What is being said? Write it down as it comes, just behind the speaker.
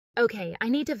Okay, I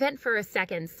need to vent for a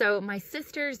second. So my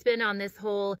sister's been on this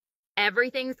whole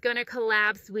everything's gonna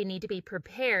collapse, we need to be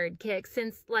prepared kick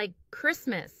since like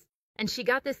Christmas. And she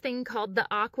got this thing called the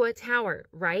Aqua Tower,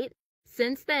 right?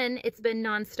 Since then, it's been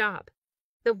nonstop.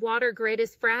 The water grid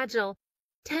is fragile.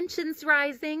 Tension's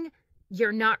rising.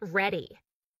 You're not ready.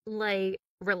 Like,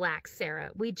 relax,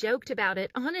 Sarah. We joked about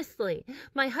it, honestly.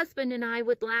 My husband and I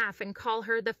would laugh and call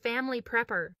her the family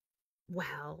prepper.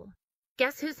 Well,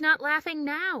 guess who's not laughing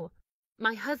now?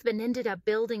 My husband ended up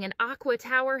building an aqua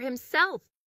tower himself.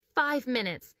 5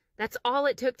 minutes. That's all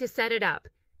it took to set it up.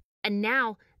 And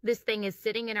now this thing is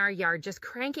sitting in our yard just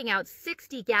cranking out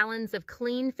 60 gallons of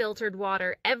clean filtered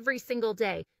water every single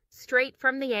day, straight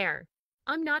from the air.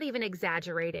 I'm not even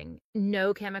exaggerating.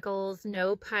 No chemicals,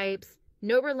 no pipes,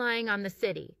 no relying on the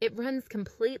city. It runs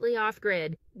completely off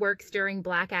grid, works during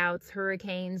blackouts,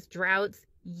 hurricanes, droughts,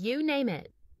 you name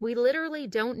it. We literally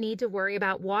don't need to worry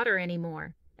about water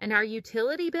anymore. And our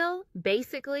utility bill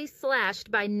basically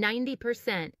slashed by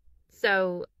 90%.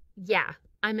 So, yeah,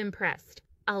 I'm impressed.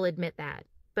 I'll admit that.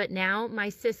 But now my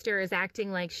sister is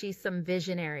acting like she's some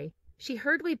visionary. She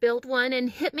heard we built one and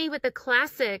hit me with the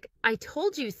classic, I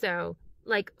told you so,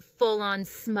 like full-on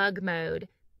smug mode.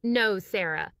 No,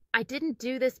 Sarah, I didn't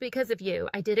do this because of you.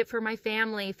 I did it for my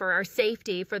family, for our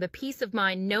safety, for the peace of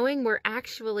mind, knowing we're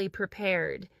actually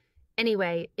prepared.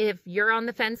 Anyway, if you're on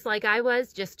the fence like I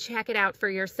was, just check it out for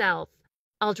yourself.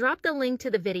 I'll drop the link to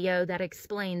the video that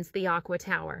explains the Aqua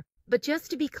Tower. But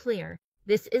just to be clear,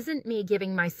 this isn't me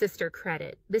giving my sister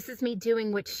credit. This is me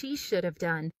doing what she should have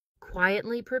done,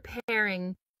 quietly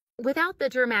preparing, without the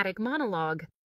dramatic monologue.